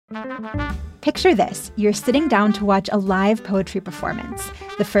Picture this. You're sitting down to watch a live poetry performance.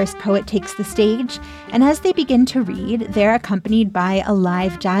 The first poet takes the stage, and as they begin to read, they're accompanied by a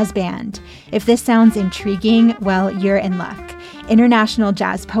live jazz band. If this sounds intriguing, well, you're in luck. International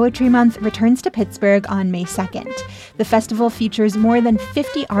Jazz Poetry Month returns to Pittsburgh on May 2nd. The festival features more than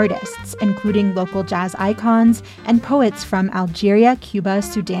 50 artists, including local jazz icons and poets from Algeria, Cuba,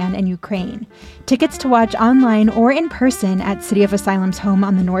 Sudan, and Ukraine. Tickets to watch online or in person at City of Asylum's home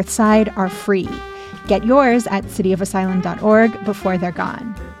on the north side are free. Get yours at cityofasylum.org before they're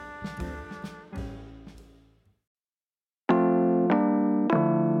gone.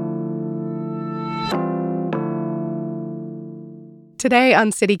 Today on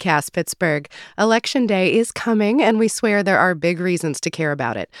CityCast Pittsburgh, Election Day is coming, and we swear there are big reasons to care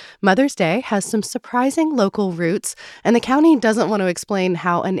about it. Mother's Day has some surprising local roots, and the county doesn't want to explain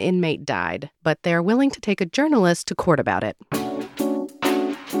how an inmate died, but they're willing to take a journalist to court about it.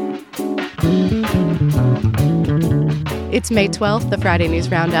 It's May 12th, the Friday News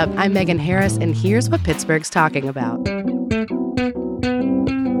Roundup. I'm Megan Harris, and here's what Pittsburgh's talking about.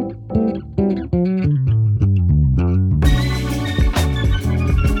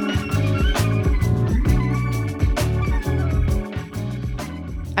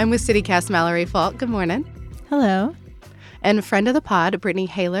 I'm with CityCast Mallory Falk. Good morning. Hello. And friend of the pod, Brittany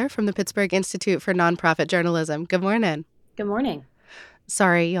Haler from the Pittsburgh Institute for Nonprofit Journalism. Good morning. Good morning.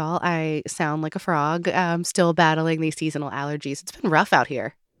 Sorry, y'all. I sound like a frog. I'm still battling these seasonal allergies. It's been rough out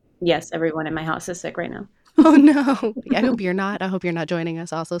here. Yes, everyone in my house is sick right now. Oh, no. I hope you're not. I hope you're not joining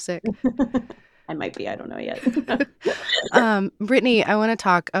us also sick. I might be. I don't know yet. Brittany, I want to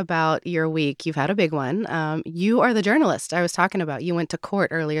talk about your week. You've had a big one. You are the journalist I was talking about. You went to court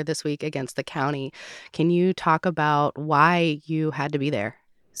earlier this week against the county. Can you talk about why you had to be there?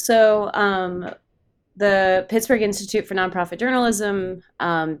 So the Pittsburgh Institute for Nonprofit Journalism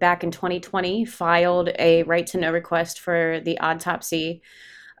back in 2020 filed a right to know request for the autopsy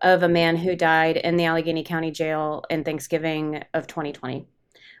of a man who died in the Allegheny County Jail in Thanksgiving of 2020.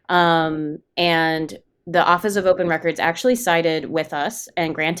 And the Office of Open Records actually sided with us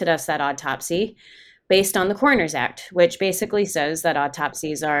and granted us that autopsy based on the Coroner's Act, which basically says that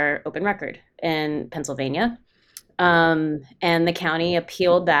autopsies are open record in Pennsylvania. And the county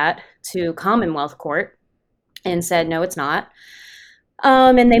appealed that to Commonwealth Court and said, no, it's not.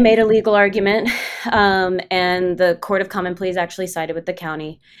 And they made a legal argument. And the Court of Common Pleas actually sided with the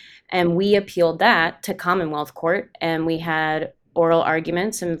county. And we appealed that to Commonwealth Court. And we had oral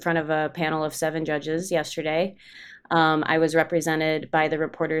arguments in front of a panel of 7 judges yesterday. I was represented by the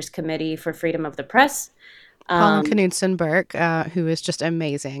Reporters Committee for Freedom of the Press. Colin Knudsen-Burke, who is just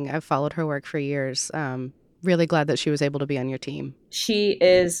amazing. I've followed her work for years. Really glad that she was able to be on your team. She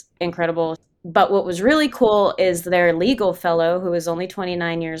is incredible. But what was really cool is their legal fellow, who is only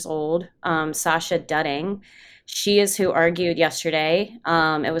 29 years old, Sasha Dudding. She is who argued yesterday.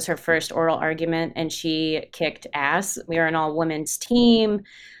 It was her first oral argument, and she kicked ass. We are an all-women's team.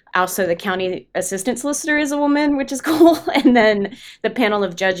 Also, the county assistant solicitor is a woman, which is cool. And then the panel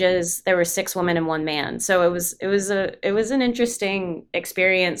of judges, there were 6 women and 1 man. So it was an interesting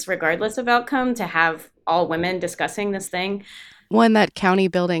experience, regardless of outcome, to have all women discussing this thing. One, that county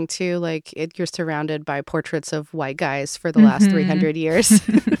building, too, like you're surrounded by portraits of white guys for the last 300 years.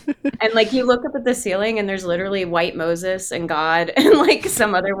 And like you look up at the ceiling and there's literally white Moses and God and like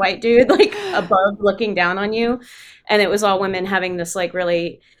some other white dude like above looking down on you. And it was all women having this like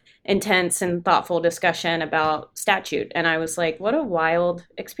really intense and thoughtful discussion about statute. And I was like, what a wild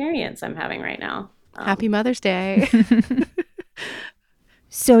experience I'm having right now. Happy Mother's Day.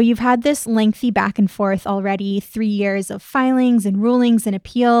 So you've had this lengthy back and forth already, 3 years of filings and rulings and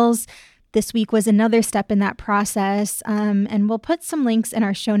appeals. This week was another step in that process, and we'll put some links in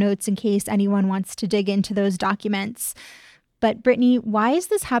our show notes in case anyone wants to dig into those documents. But Brittany, why is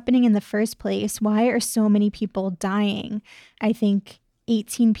this happening in the first place? Why are so many people dying? I think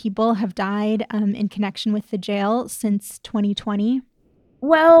 18 people have died in connection with the jail since 2020.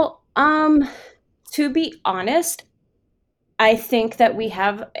 Well, to be honest, I think that we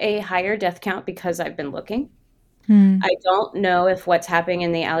have a higher death count because I've been looking. I don't know if what's happening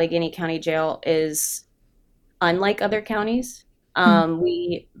in the Allegheny County Jail is unlike other counties.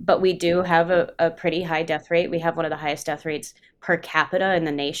 But we do have a pretty high death rate. We have one of the highest death rates per capita in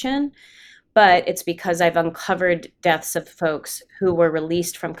the nation. But it's because I've uncovered deaths of folks who were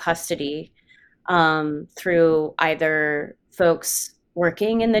released from custody through either folks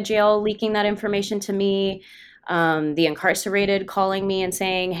working in the jail leaking that information to me, the incarcerated calling me and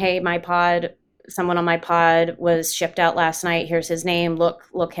saying, hey, someone on my pod was shipped out last night. Here's his name.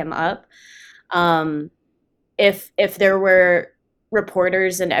 Look him up. If there were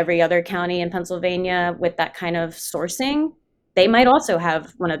reporters in every other county in Pennsylvania with that kind of sourcing, they might also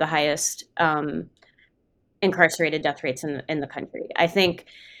have one of the highest incarcerated death rates in the country. I think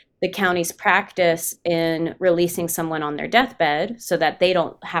the county's practice in releasing someone on their deathbed so that they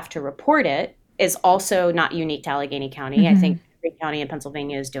don't have to report it is also not unique to Allegheny County. Mm-hmm. I think every county in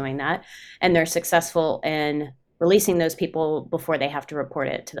Pennsylvania is doing that, and they're successful in releasing those people before they have to report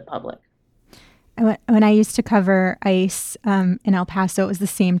it to the public. When I used to cover ICE in El Paso, it was the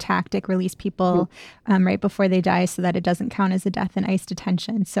same tactic: release people right before they die so that it doesn't count as a death in ICE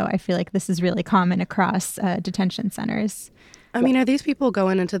detention. So I feel like this is really common across detention centers. I mean, are these people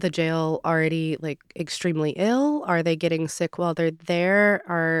going into the jail already like extremely ill? Are they getting sick while they're there?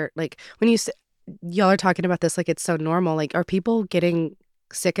 Are like when y'all are talking about this like it's so normal, like are people getting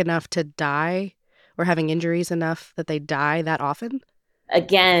sick enough to die or having injuries enough that they die that often?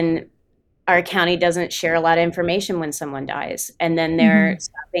 Again, our county doesn't share a lot of information when someone dies, and then they're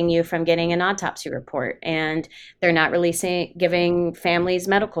stopping you from getting an autopsy report, and they're not giving families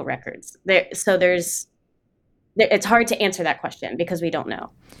medical records. It's hard to answer that question because we don't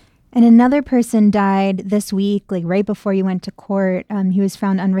know. And another person died this week, like right before you went to court. He was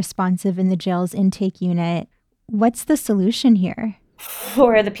found unresponsive in the jail's intake unit. What's the solution here?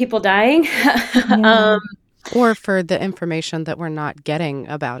 For the people dying? Yeah. Or for the information that we're not getting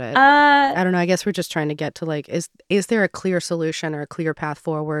about it. I don't know. I guess we're just trying to get to like, is there a clear solution or a clear path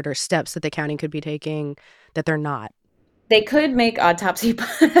forward or steps that the county could be taking that they're not? They could make autopsy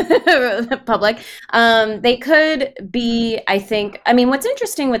public. They could be, what's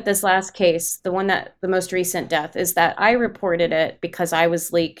interesting with this last case, the most recent death, is that I reported it because I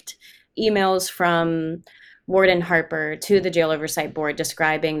was leaked emails from Warden Harper to the Jail Oversight Board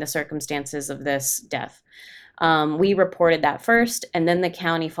describing the circumstances of this death. We reported that first, and then the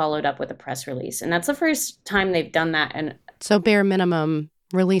county followed up with a press release. And that's the first time they've done that. And so bare minimum,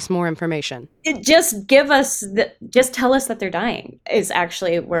 release more information. Just tell us that they're dying is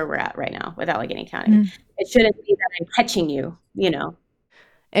actually where we're at right now with Allegheny County. It shouldn't be that I'm catching you,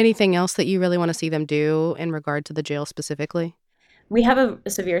 Anything else that you really want to see them do in regard to the jail specifically? We have a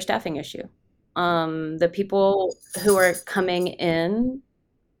severe staffing issue. The people who are coming in,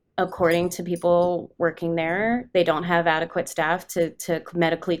 according to people working there, they don't have adequate staff to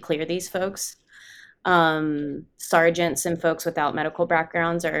medically clear these folks. Sergeants and folks without medical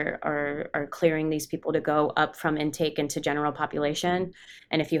backgrounds are clearing these people to go up from intake into general population.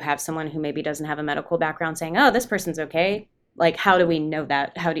 And if you have someone who maybe doesn't have a medical background saying, oh, this person's okay, like, how do we know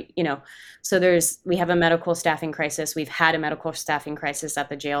that? So we have a medical staffing crisis. We've had a medical staffing crisis at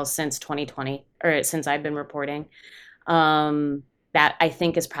the jail since 2020, or since I've been reporting. That I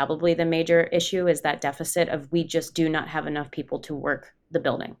think is probably the major issue, is that deficit of we just do not have enough people to work the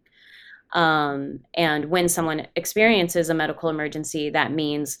building. And when someone experiences a medical emergency, that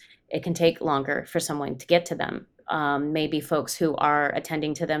means it can take longer for someone to get to them. Maybe folks who are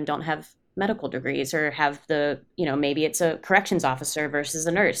attending to them don't have medical degrees or have maybe it's a corrections officer versus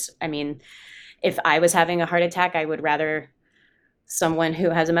a nurse. I mean, if I was having a heart attack, I would rather someone who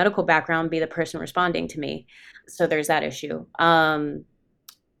has a medical background be the person responding to me. So there's that issue.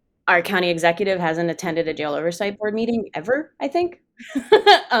 Our county executive hasn't attended a jail oversight board meeting ever, I think.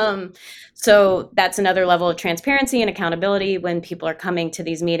 So that's another level of transparency and accountability when people are coming to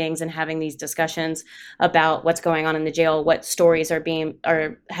these meetings and having these discussions about what's going on in the jail, what stories have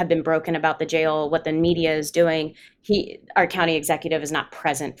been broken about the jail, what the media is doing. Our county executive is not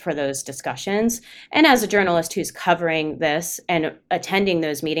present for those discussions. And as a journalist who's covering this and attending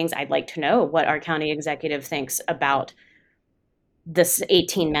those meetings, I'd like to know what our county executive thinks about this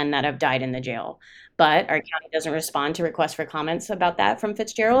 18 men that have died in the jail. But our county doesn't respond to requests for comments about that from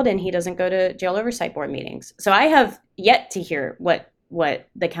Fitzgerald, and he doesn't go to jail oversight board meetings. So I have yet to hear what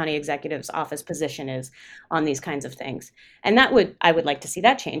the county executive's office position is on these kinds of things. And I would like to see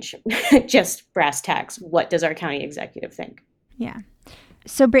that change. Just brass tacks. What does our county executive think? Yeah.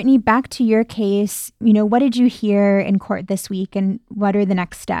 So Brittany, back to your case, what did you hear in court this week, and what are the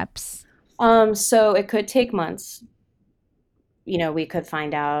next steps? So it could take months. We could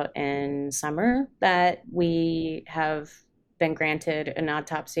find out in summer that we have been granted an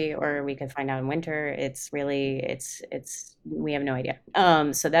autopsy, or we could find out in winter. We have no idea.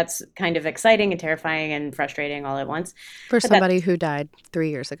 So that's kind of exciting and terrifying and frustrating all at once. For somebody who died 3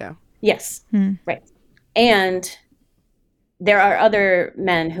 years ago. Yes, right. And there are other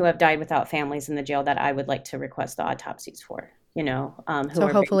men who have died without families in the jail that I would like to request the autopsies for, So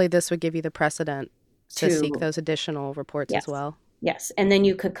hopefully this would give you the precedent to seek those additional reports as well. Yes. And then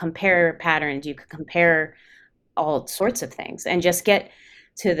you could compare patterns. You could compare all sorts of things and just get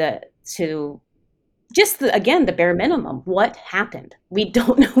to just the bare minimum. What happened? We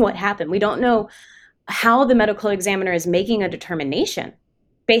don't know what happened. We don't know how the medical examiner is making a determination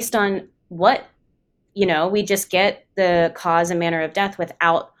based on what, we just get the cause and manner of death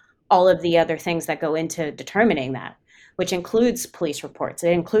without all of the other things that go into determining that, which includes police reports.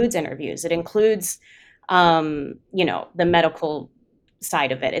 It includes interviews. It includes, the medical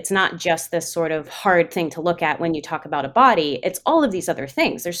side of it. It's not just this sort of hard thing to look at when you talk about a body. It's all of these other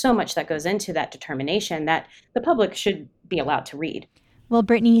things. There's so much that goes into that determination that the public should be allowed to read. Well,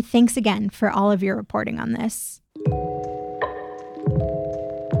 Brittany, thanks again for all of your reporting on this.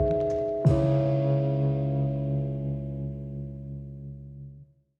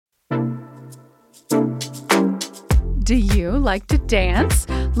 Do you like to dance?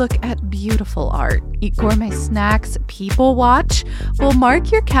 Look at beautiful art, eat gourmet snacks, people watch? Well,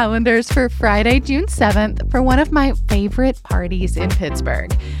 mark your calendars for Friday, June 7th for one of my favorite parties in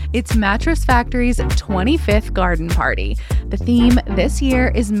Pittsburgh. It's Mattress Factory's 25th garden party. The theme this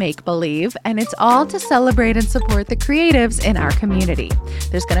year is Make Believe, and it's all to celebrate and support the creatives in our community.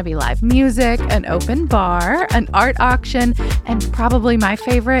 There's going to be live music, an open bar, an art auction, and probably my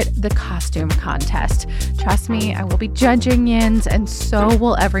favorite, the costume contest. Trust me, I will be judging yins, and so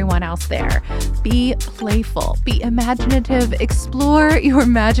will everyone else there. Be playful, be imaginative, explore your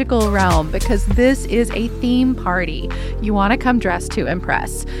magical realm, because this is a theme party. You want to come dressed to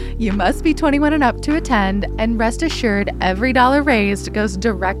impress. You must be 21 and up to attend, and rest assured, every dollar raised goes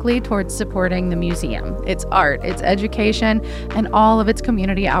directly towards supporting the museum, its art, its education, and all of its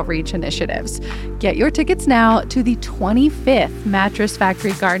community outreach initiatives. Get your tickets now to the 25th Mattress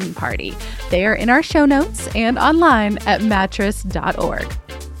Factory Garden Party. They are in our show notes and online at mattress.org.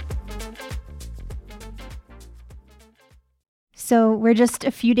 So we're just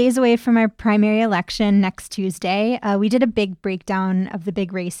a few days away from our primary election next Tuesday. We did a big breakdown of the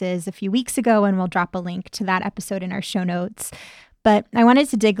big races a few weeks ago, and we'll drop a link to that episode in our show notes. But I wanted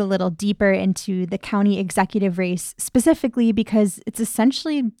to dig a little deeper into the county executive race specifically because it's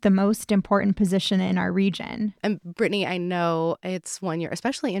essentially the most important position in our region. And Brittany, I know it's one you're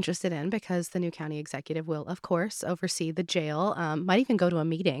especially interested in because the new county executive will, of course, oversee the jail, might even go to a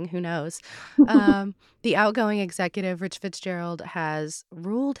meeting, who knows. The outgoing executive, Rich Fitzgerald, has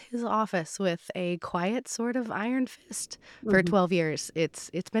ruled his office with a quiet sort of iron fist for 12 years. It's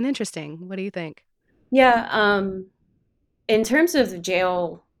been interesting. What do you think? Yeah, in terms of the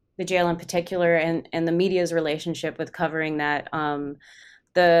jail in particular, and the media's relationship with covering that,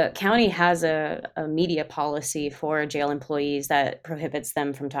 the county has a media policy for jail employees that prohibits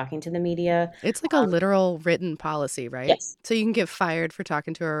them from talking to the media. It's like a literal written policy, right? Yes. So you can get fired for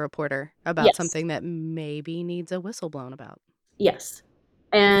talking to a reporter about something that maybe needs a whistle blown about. Yes.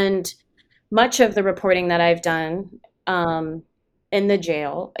 And much of the reporting that I've done in the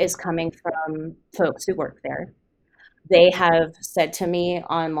jail is coming from folks who work there. They have said to me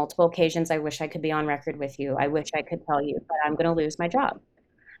on multiple occasions, I wish I could be on record with you. I wish I could tell you, but I'm going to lose my job.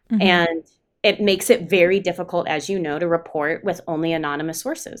 Mm-hmm. And it makes it very difficult, as you know, to report with only anonymous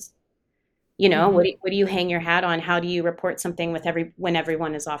sources. Mm-hmm. What do you hang your hat on? How do you report something when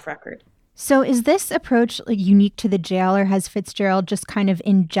everyone is off record? So is this approach unique to the jail, or has Fitzgerald just kind of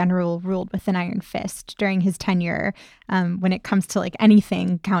in general ruled with an iron fist during his tenure when it comes to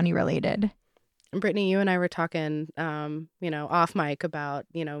anything county related? Brittany, you and I were talking, off mic about,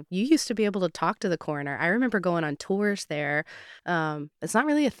 you used to be able to talk to the coroner. I remember going on tours there. It's not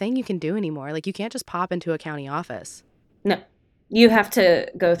really a thing you can do anymore. You can't just pop into a county office. No, you have to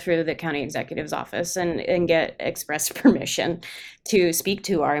go through the county executive's office and get express permission to speak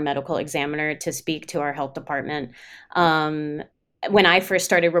to our medical examiner, to speak to our health department. When I first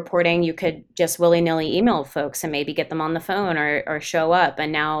started reporting, you could just willy-nilly email folks and maybe get them on the phone or show up.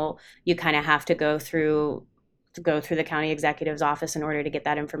 And now you kind of have to go through the county executive's office in order to get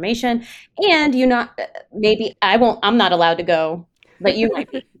that information. And I'm not allowed to go, but you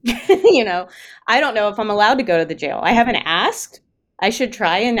might be. I don't know if I'm allowed to go to the jail. I haven't asked. I should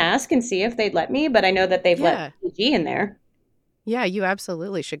try and ask and see if they'd let me, but I know that they've let PG in there. Yeah, you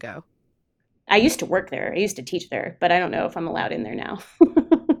absolutely should go. I used to work there. I used to teach there, but I don't know if I'm allowed in there now.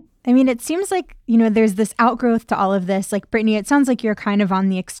 I mean, it seems like, there's this outgrowth to all of this. Brittany, it sounds like you're kind of on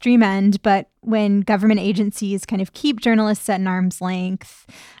the extreme end, but when government agencies kind of keep journalists at an arm's length,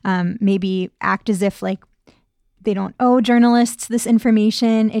 maybe act as if they don't owe journalists this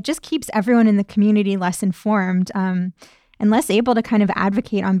information, it just keeps everyone in the community less informed and less able to kind of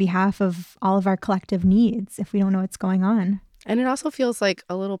advocate on behalf of all of our collective needs if we don't know what's going on. And it also feels like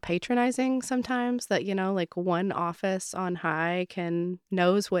a little patronizing sometimes that, one office on high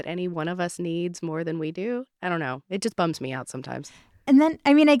knows what any one of us needs more than we do. I don't know. It just bums me out sometimes. And then,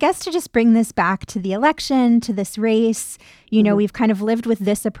 I mean, I guess to just bring this back to the election, to this race, you know, we've kind of lived with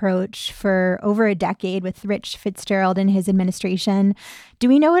this approach for over a decade with Rich Fitzgerald and his administration. Do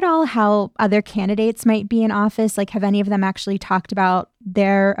we know at all how other candidates might be in office? Like, have any of them actually talked about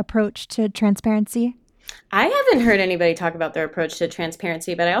their approach to transparency? I haven't heard anybody talk about their approach to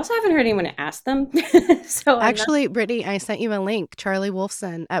transparency, but I also haven't heard anyone ask them. Actually, Brittany, I sent you a link. Charlie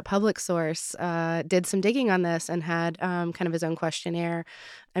Wolfson at Public Source did some digging on this and had kind of his own questionnaire.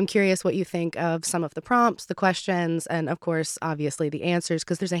 I'm curious what you think of some of the prompts, the questions, and of course, obviously, the answers,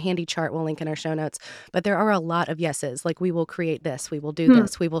 because there's a handy chart we'll link in our show notes. But there are a lot of yeses, like we will create this, we will do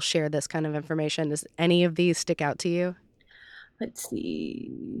this, we will share this kind of information. Does any of these stick out to you? Let's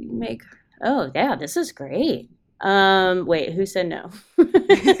see. Oh, yeah, this is great. Wait, who said no?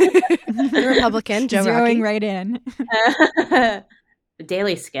 The Republican, Joe Rocky. Zeroing right in. The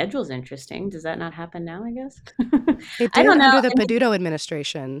daily schedule's interesting. Does that not happen now, I guess? It did under the Peduto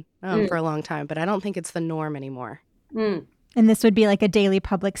administration for a long time, but I don't think it's the norm anymore. And this would be like a daily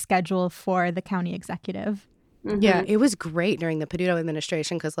public schedule for the county executive. Yeah, it was great during the Peduto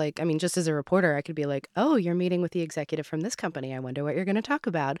administration because, like, I mean, just as a reporter, I could be like, oh, you're meeting with the executive from this company. I wonder what you're going to talk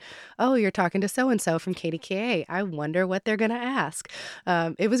about. Oh, you're talking to so-and-so from KDKA. I wonder what they're going to ask.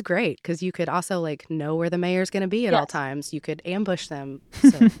 It was great because you could also, like, know where the mayor's going to be at all times. You could ambush them,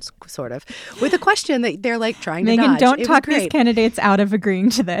 sort of, with a question that they're, like, trying to Megan, dodge. don't talk these candidates out of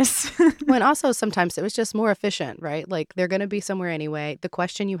agreeing to this. Well, and also sometimes it was just more efficient, right? Like, they're going to be somewhere anyway. The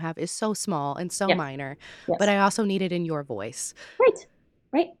question you have is so small and so minor, but I also need it in your voice.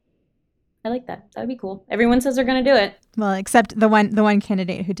 Right. I like that. That would be cool. Everyone says they're going to do it. Well, except the one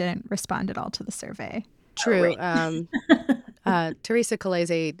candidate who didn't respond at all to the survey. True. Teresa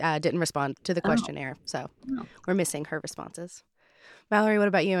Calese didn't respond to the questionnaire, so we're missing her responses. Valerie, what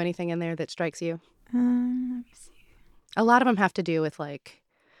about you? Anything in there that strikes you? Let me see. A lot of them have to do with, like,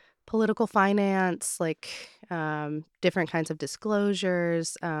 political finance, like different kinds of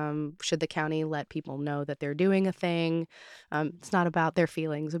disclosures. Should the county let people know that they're doing a thing? It's not about their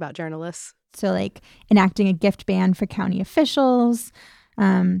feelings about journalists. So, like, enacting a gift ban for county officials,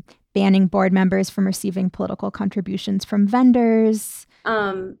 banning board members from receiving political contributions from vendors.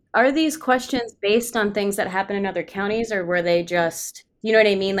 Are these questions based on things that happen in other counties, or were they just... You know what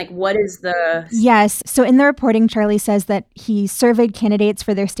I mean? Like, what is the... Yes. So in the reporting, Charlie says that he surveyed candidates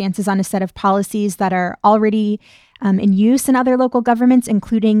for their stances on a set of policies that are already in use in other local governments,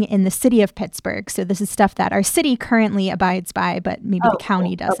 including in the city of Pittsburgh. So this is stuff that our city currently abides by, but maybe the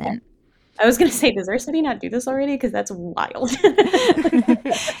county doesn't. Okay. I was going to say, does our city not do this already? Because that's wild.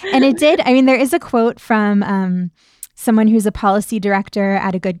 And it did. I mean, there is a quote from... someone who's a policy director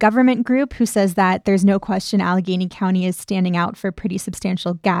at a good government group who says that there's no question Allegheny County is standing out for pretty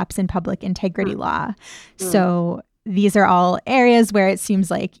substantial gaps in public integrity law. So these are all areas where it seems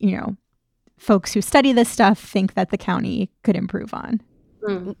like, you know, folks who study this stuff think that the county could improve on.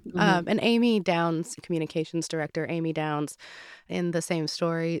 And Amy Downs, communications director, Amy Downs, in the same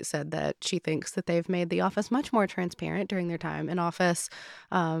story said that she thinks that they've made the office much more transparent during their time in office,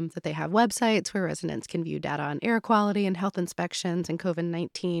 that they have websites where residents can view data on air quality and health inspections and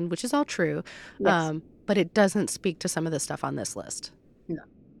COVID-19, which is all true. Yes. But it doesn't speak to some of the stuff on this list. No.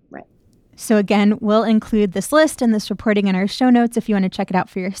 Right. So again, we'll include this list and this reporting in our show notes if you want to check it out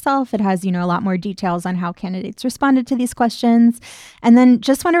for yourself. It has, you know, a lot more details on how candidates responded to these questions. And then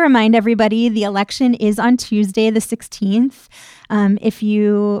just want to remind everybody, the election is on Tuesday, the 16th. If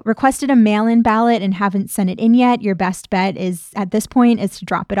you requested a mail-in ballot and haven't sent it in yet, your best bet is, at this point, is to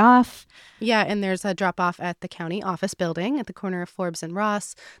drop it off. Yeah, and there's a drop-off at the county office building at the corner of Forbes and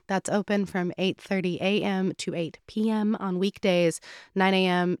Ross. That's open from 8:30 a.m. to 8 p.m. on weekdays, 9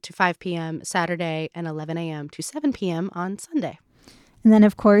 a.m. to 5 p.m. Saturday, and 11 a.m. to 7 p.m. on Sunday. And then,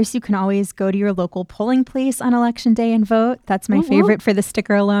 of course, you can always go to your local polling place on Election Day and vote. That's my favorite for the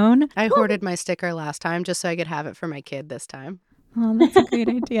sticker alone. I hoarded my sticker last time just so I could have it for my kid this time. Oh, that's a great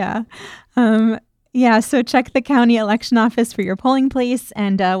idea. Yeah, so check the county election office for your polling place,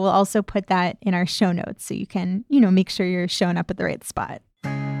 and we'll also put that in our show notes so you can, you know, make sure you're showing up at the right spot.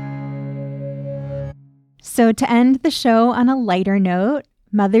 So to end the show on a lighter note,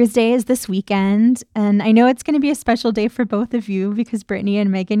 Mother's Day is this weekend, and I know it's going to be a special day for both of you because Brittany and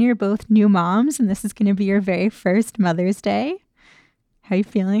Megan, you're both new moms, and this is going to be your very first Mother's Day. How are you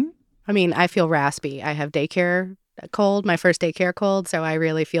feeling? I mean, I feel raspy. I have daycare cold, my first daycare cold, so I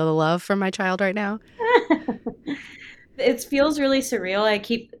really feel the love from my child right now. It feels really surreal. I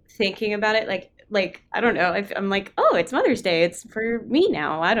keep thinking about it like I don't know. I'm like, oh, it's Mother's Day. It's for me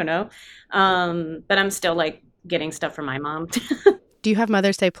now. I don't know. But I'm still like getting stuff from my mom. Do you have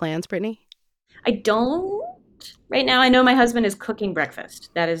Mother's Day plans, Brittany? I don't right now. I know my husband is cooking breakfast.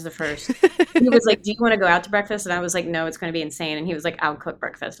 That is the first. He was like, do you want to go out to breakfast? And I was like, no, it's going to be insane. And he was like, I'll cook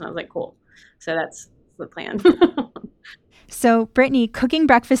breakfast. And I was like, cool. So that's the plan. So, Brittany, cooking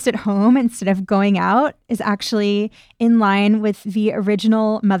breakfast at home instead of going out is actually in line with the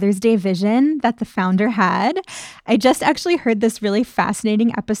original Mother's Day vision that the founder had. I just actually heard this really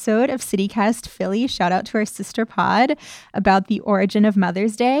fascinating episode of CityCast Philly, shout out to our sister pod, about the origin of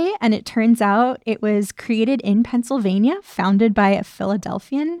Mother's Day. And it turns out it was created in Pennsylvania, founded by a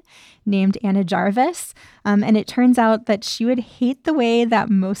Philadelphian named Anna Jarvis. And it turns out that she would hate the way that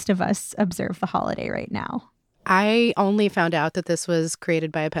most of us observe the holiday right now. I only found out that this was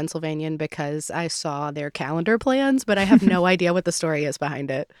created by a Pennsylvanian because I saw their calendar plans, but I have no idea what the story is behind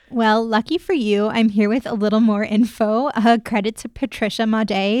it. Well, lucky for you, I'm here with a little more info. Credit to Patricia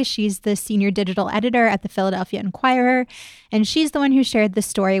Maudet. She's the senior digital editor at the Philadelphia Inquirer, and she's the one who shared the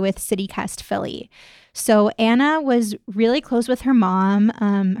story with CityCast Philly. So Anna was really close with her mom.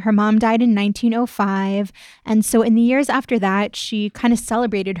 Her mom died in 1905. And so in the years after that, she kind of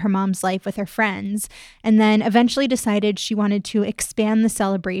celebrated her mom's life with her friends and then eventually decided she wanted to expand the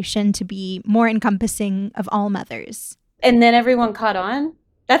celebration to be more encompassing of all mothers. And then everyone caught on?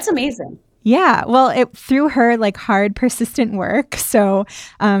 That's amazing. Yeah, well, it through her like hard, persistent work. So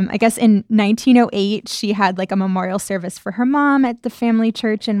I guess in 1908, she had like a memorial service for her mom at the family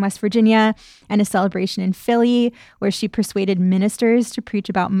church in West Virginia and a celebration in Philly where she persuaded ministers to preach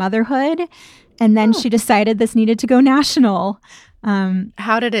about motherhood. And then she decided this needed to go national.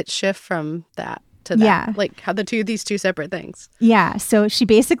 How did it shift from that to that? Yeah. Like how these two separate things? Yeah, so she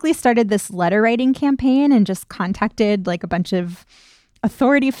basically started this letter writing campaign and just contacted like a bunch of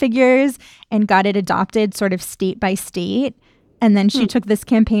authority figures and got it adopted sort of state by state. And then she took this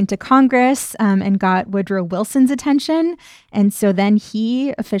campaign to Congress and got Woodrow Wilson's attention. And so then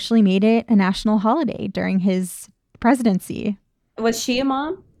he officially made it a national holiday during his presidency. Was she a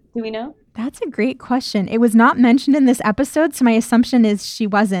mom? Do we know? That's a great question. It was not mentioned in this episode, so my assumption is she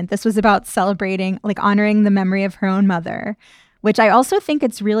wasn't. This was about celebrating, like honoring the memory of her own mother, which I also think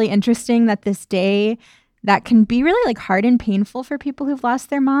it's really interesting that this day that can be really like hard and painful for people who've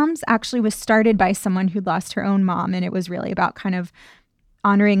lost their moms actually was started by someone who'd lost her own mom. And it was really about kind of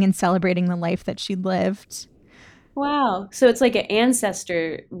honoring and celebrating the life that she lived. Wow. So it's like an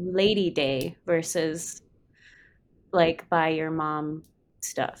ancestor lady day versus like buy your mom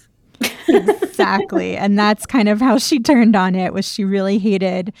stuff. Exactly. And that's kind of how she turned on it, was she really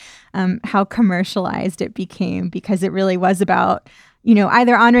hated how commercialized it became, because it really was about, you know,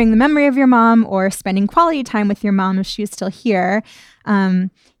 either honoring the memory of your mom or spending quality time with your mom if she was still here.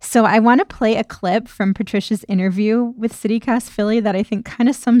 So I want to play a clip from Patricia's interview with CityCast Philly that I think kind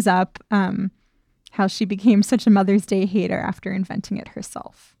of sums up how she became such a Mother's Day hater after inventing it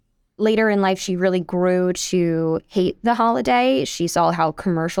herself. Later in life, she really grew to hate the holiday. She saw how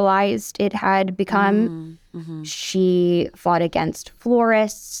commercialized it had become. Mm-hmm. She fought against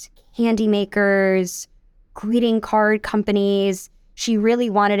florists, candy makers, greeting card companies. She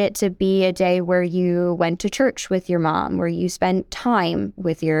really wanted it to be a day where you went to church with your mom, where you spent time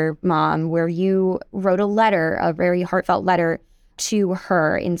with your mom, where you wrote a letter, a very heartfelt letter to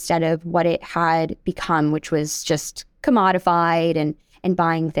her, instead of what it had become, which was just commodified and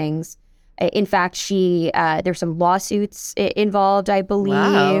buying things. In fact, there's some lawsuits involved, I believe.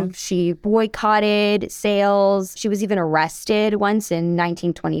 Wow. She boycotted sales. She was even arrested once in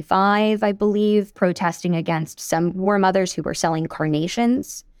 1925, I believe, protesting against some war mothers who were selling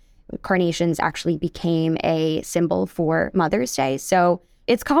carnations. Carnations actually became a symbol for Mother's Day. So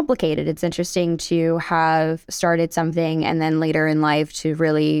it's complicated. It's interesting to have started something and then later in life to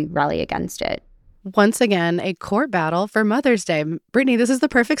really rally against it. Once again, a court battle for Mother's Day. Brittany, this is the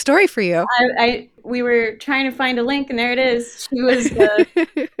perfect story for you. We were trying to find a link, and there it is. She was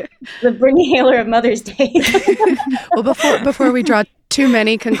the Brittany Haler of Mother's Day. Well, before we draw too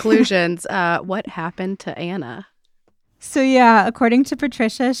many conclusions, what happened to Anna? So yeah, according to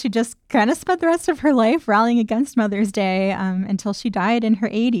Patricia, she just kind of spent the rest of her life rallying against Mother's Day until she died in her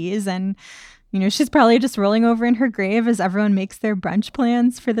 80s. And, you know, she's probably just rolling over in her grave as everyone makes their brunch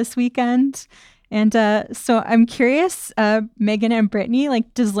plans for this weekend. And so I'm curious, Megan and Brittany,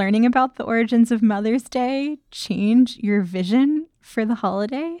 like, does learning about the origins of Mother's Day change your vision for the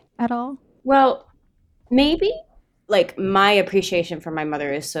holiday at all? Well, maybe. Like, my appreciation for my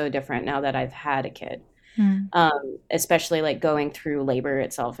mother is so different now that I've had a kid, especially like going through labor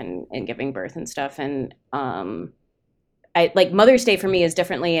itself and giving birth and stuff. And I like Mother's Day for me is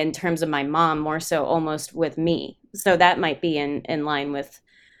differently in terms of my mom, more so almost with me. So that might be in line with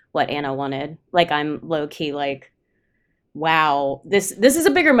what Anna wanted. Like, I'm low key, like, wow, this is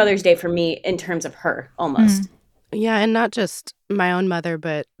a bigger Mother's Day for me in terms of her almost. Yeah, and not just my own mother,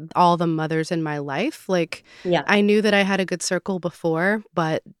 but all the mothers in my life. Like, Yeah. I knew that I had a good circle before,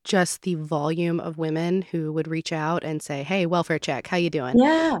 but just the volume of women who would reach out and say, hey, welfare check, how you doing?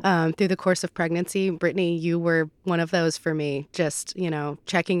 Yeah. Through the course of pregnancy, Brittany, you were one of those for me. Just,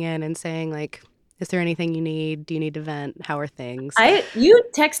 checking in and saying, like, is there anything you need? Do you need to vent? How are things? You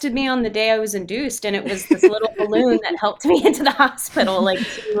texted me on the day I was induced, and it was this little balloon that helped me into the hospital. Like,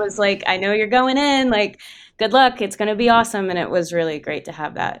 she was like, I know you're going in, like, good luck. It's going to be awesome. And it was really great to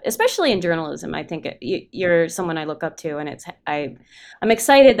have that, especially in journalism. I think you're someone I look up to, and I'm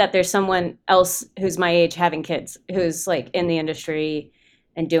excited that there's someone else who's my age having kids, who's like in the industry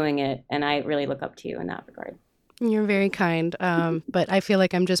and doing it. And I really look up to you in that regard. You're very kind, but I feel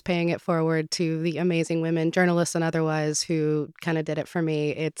like I'm just paying it forward to the amazing women, journalists and otherwise, who kind of did it for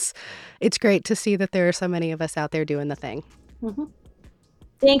me. It's great to see that there are so many of us out there doing the thing. Mm-hmm.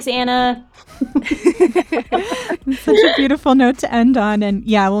 Thanks, Anna. Such a beautiful note to end on. And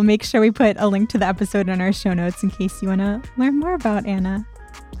yeah, we'll make sure we put a link to the episode in our show notes in case you want to learn more about Anna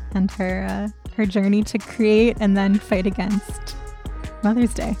and her journey to create and then fight against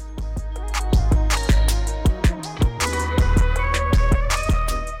Mother's Day.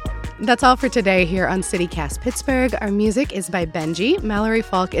 That's all for today here on CityCast Pittsburgh. Our music is by Benji. Mallory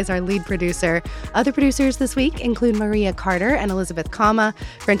Falk is our lead producer. Other producers this week include Maria Carter and Elizabeth Kama.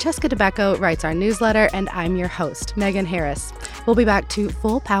 Francesca DeBecco writes our newsletter, and I'm your host, Megan Harris. We'll be back to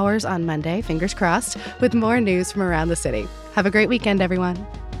full powers on Monday, fingers crossed, with more news from around the city. Have a great weekend, everyone.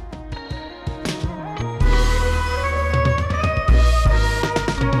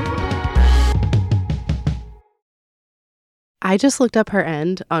 I just looked up her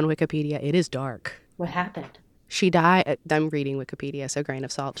end on Wikipedia. It is dark. What happened? She died. I'm reading Wikipedia, so grain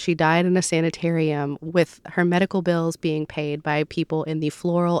of salt. She died in a sanitarium with her medical bills being paid by people in the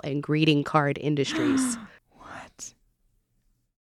floral and greeting card industries.